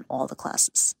informants in all the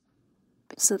classes.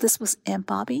 So this was Aunt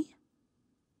Bobby?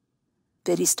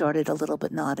 Betty started a little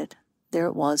but nodded. There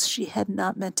it was. She had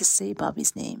not meant to say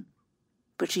Bobby's name,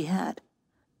 but she had.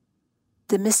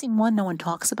 The missing one no one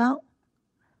talks about?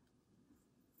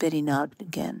 Betty nodded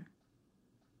again.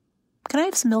 Can I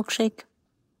have some milkshake?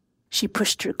 She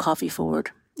pushed her coffee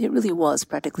forward. It really was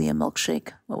practically a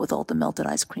milkshake, what with all the melted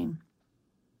ice cream.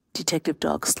 Detective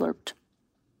Dog slurped.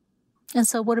 And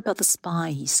so what about the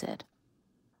spy, he said.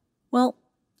 Well,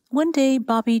 one day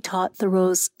Bobby taught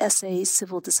Thoreau's essay,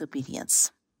 Civil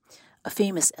Disobedience, a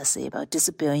famous essay about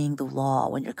disobeying the law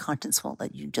when your conscience won't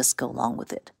let you just go along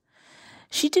with it.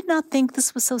 She did not think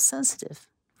this was so sensitive.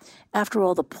 After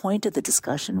all, the point of the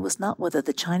discussion was not whether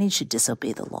the Chinese should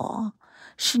disobey the law.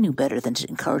 She knew better than to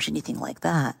encourage anything like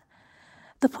that.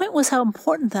 The point was how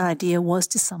important that idea was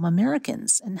to some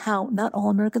Americans and how not all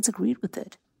Americans agreed with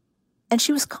it. And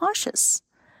she was cautious.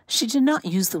 She did not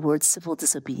use the word civil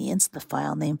disobedience in the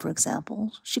file name, for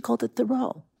example. She called it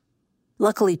Thoreau.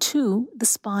 Luckily, too, the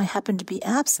spy happened to be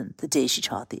absent the day she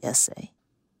taught the essay.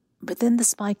 But then the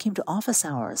spy came to office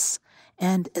hours,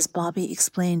 and as Bobby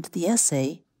explained the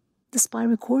essay, the spy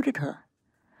recorded her,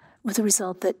 with the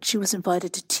result that she was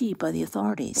invited to tea by the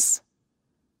authorities.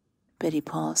 Betty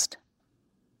paused.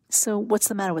 So what's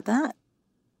the matter with that?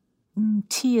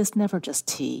 Tea is never just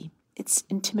tea. It's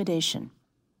intimidation,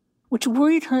 which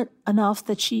worried her enough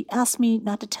that she asked me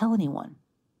not to tell anyone,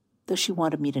 though she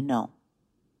wanted me to know.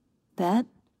 That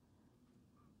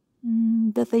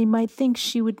they might think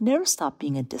she would never stop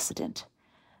being a dissident,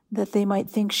 that they might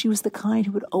think she was the kind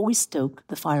who would always stoke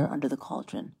the fire under the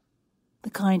cauldron,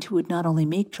 the kind who would not only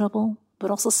make trouble,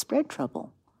 but also spread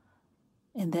trouble.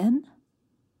 And then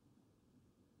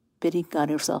Betty got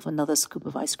herself another scoop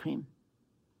of ice cream.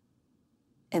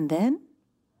 And then?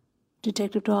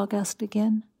 Detective Dog asked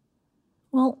again.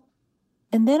 Well,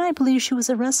 and then I believe she was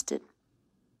arrested.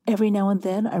 Every now and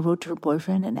then I wrote to her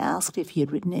boyfriend and asked if he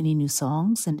had written any new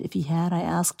songs, and if he had, I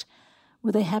asked,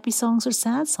 were they happy songs or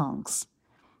sad songs?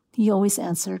 He always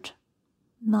answered,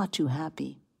 not too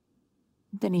happy.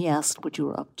 Then he asked what you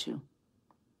were up to.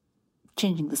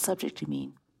 Changing the subject, you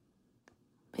mean?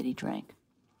 Betty drank.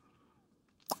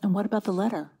 And what about the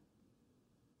letter?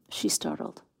 She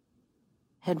startled.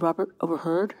 Had Robert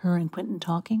overheard her and Quentin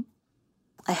talking?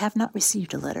 I have not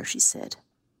received a letter, she said.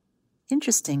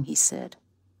 Interesting, he said.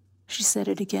 She said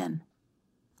it again.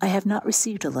 I have not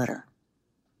received a letter.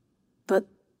 But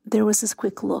there was this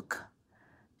quick look,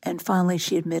 and finally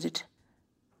she admitted,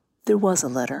 there was a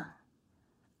letter,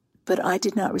 but I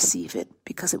did not receive it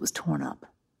because it was torn up.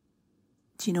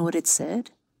 Do you know what it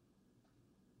said?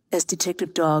 As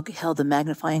Detective Dog held the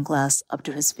magnifying glass up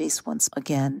to his face once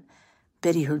again,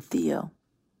 Betty heard Theo.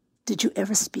 Did you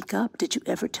ever speak up? Did you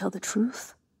ever tell the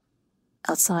truth?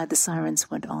 Outside, the sirens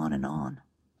went on and on.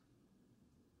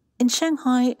 In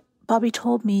Shanghai, Bobby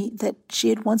told me that she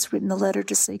had once written a letter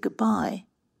to say goodbye,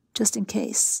 just in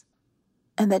case,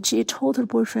 and that she had told her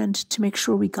boyfriend to make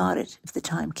sure we got it if the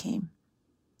time came.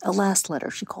 A last letter,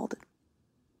 she called it.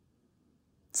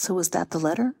 So was that the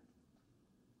letter?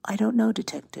 I don't know,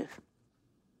 Detective.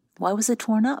 Why was it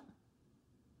torn up?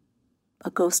 A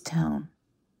ghost town.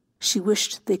 She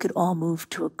wished they could all move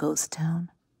to a ghost town.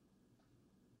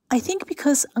 I think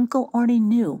because Uncle Arnie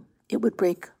knew it would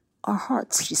break our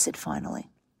hearts, she said finally.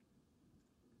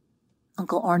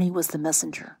 Uncle Arnie was the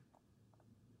messenger.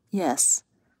 Yes.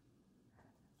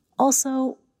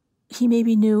 Also, he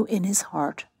maybe knew in his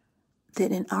heart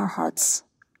that in our hearts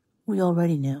we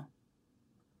already knew.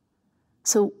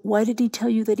 So why did he tell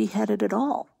you that he had it at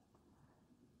all?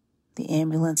 The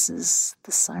ambulances,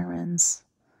 the sirens.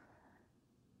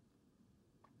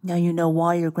 Now you know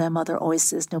why your grandmother always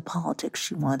says no politics,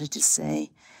 she wanted to say,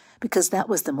 because that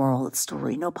was the moral of the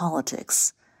story, no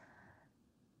politics.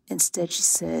 Instead, she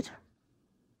said,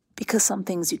 because some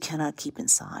things you cannot keep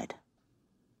inside.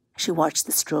 She watched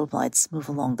the strobe lights move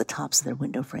along the tops of their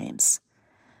window frames.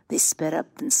 They sped up,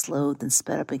 then slowed, then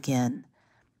sped up again,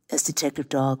 as Detective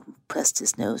Dog pressed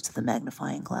his nose to the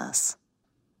magnifying glass.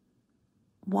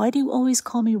 Why do you always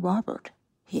call me Robert?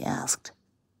 He asked,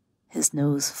 his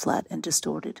nose flat and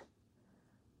distorted.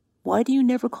 Why do you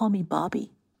never call me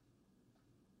Bobby?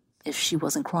 If she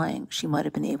wasn't crying, she might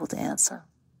have been able to answer.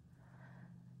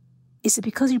 Is it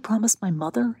because you promised my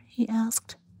mother? He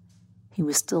asked. He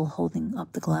was still holding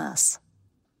up the glass.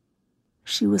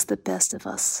 She was the best of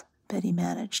us, Betty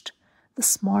managed, the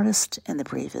smartest and the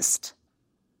bravest.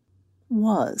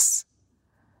 Was.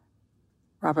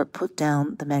 Robert put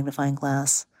down the magnifying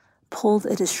glass, pulled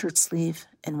at his shirt sleeve,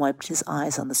 and wiped his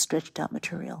eyes on the stretched-out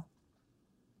material.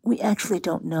 We actually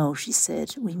don't know, she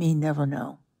said. We may never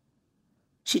know.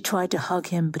 She tried to hug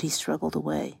him, but he struggled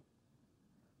away.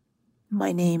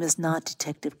 My name is not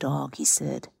Detective Dog, he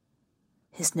said,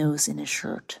 his nose in his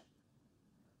shirt.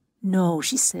 No,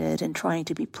 she said, and trying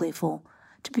to be playful.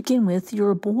 To begin with,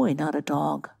 you're a boy, not a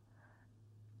dog.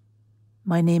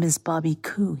 My name is Bobby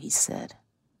Koo, he said.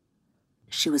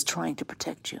 She was trying to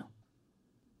protect you.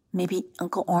 Maybe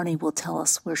Uncle Arnie will tell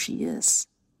us where she is.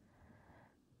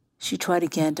 She tried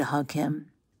again to hug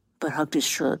him, but hugged his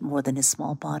shirt more than his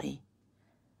small body.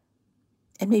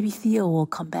 And maybe Theo will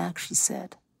come back, she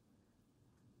said.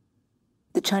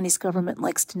 The Chinese government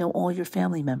likes to know all your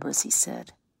family members, he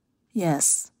said.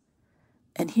 Yes,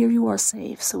 and here you are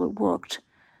safe, so it worked.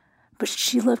 But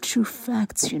she loved true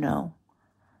facts, you know.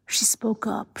 She spoke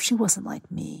up. She wasn't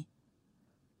like me.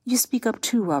 You speak up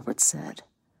too, Robert said.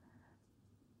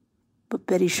 But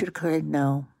Betty shook her head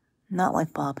no, not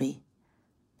like Bobby.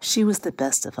 She was the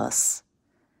best of us.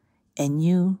 And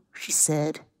you, she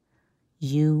said,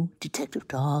 you, Detective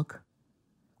Dog,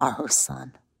 are her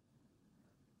son.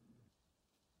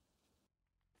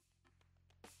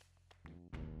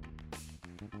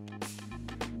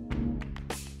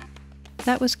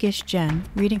 That was Gish Jen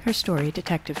reading her story,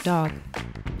 Detective Dog.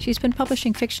 She's been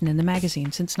publishing fiction in the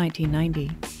magazine since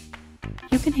 1990.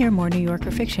 You can hear more New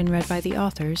Yorker fiction read by the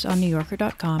authors on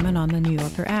NewYorker.com and on the New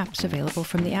Yorker apps available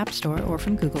from the App Store or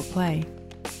from Google Play.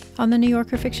 On the New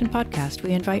Yorker Fiction Podcast,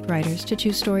 we invite writers to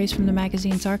choose stories from the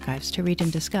magazine's archives to read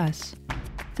and discuss.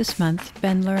 This month,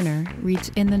 Ben Lerner reads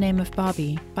In the Name of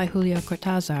Bobby by Julio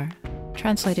Cortázar,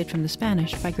 translated from the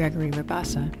Spanish by Gregory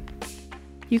Rabasa.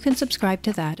 You can subscribe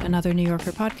to that and other New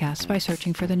Yorker podcasts by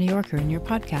searching for The New Yorker in your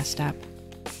podcast app.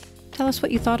 Tell us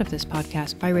what you thought of this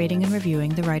podcast by rating and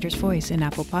reviewing The Writer's Voice in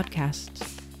Apple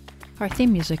Podcasts. Our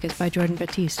theme music is by Jordan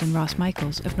Batiste and Ross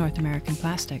Michaels of North American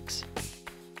Plastics.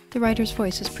 The Writer's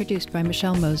Voice is produced by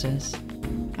Michelle Moses.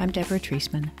 I'm Deborah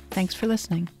Treisman. Thanks for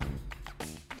listening.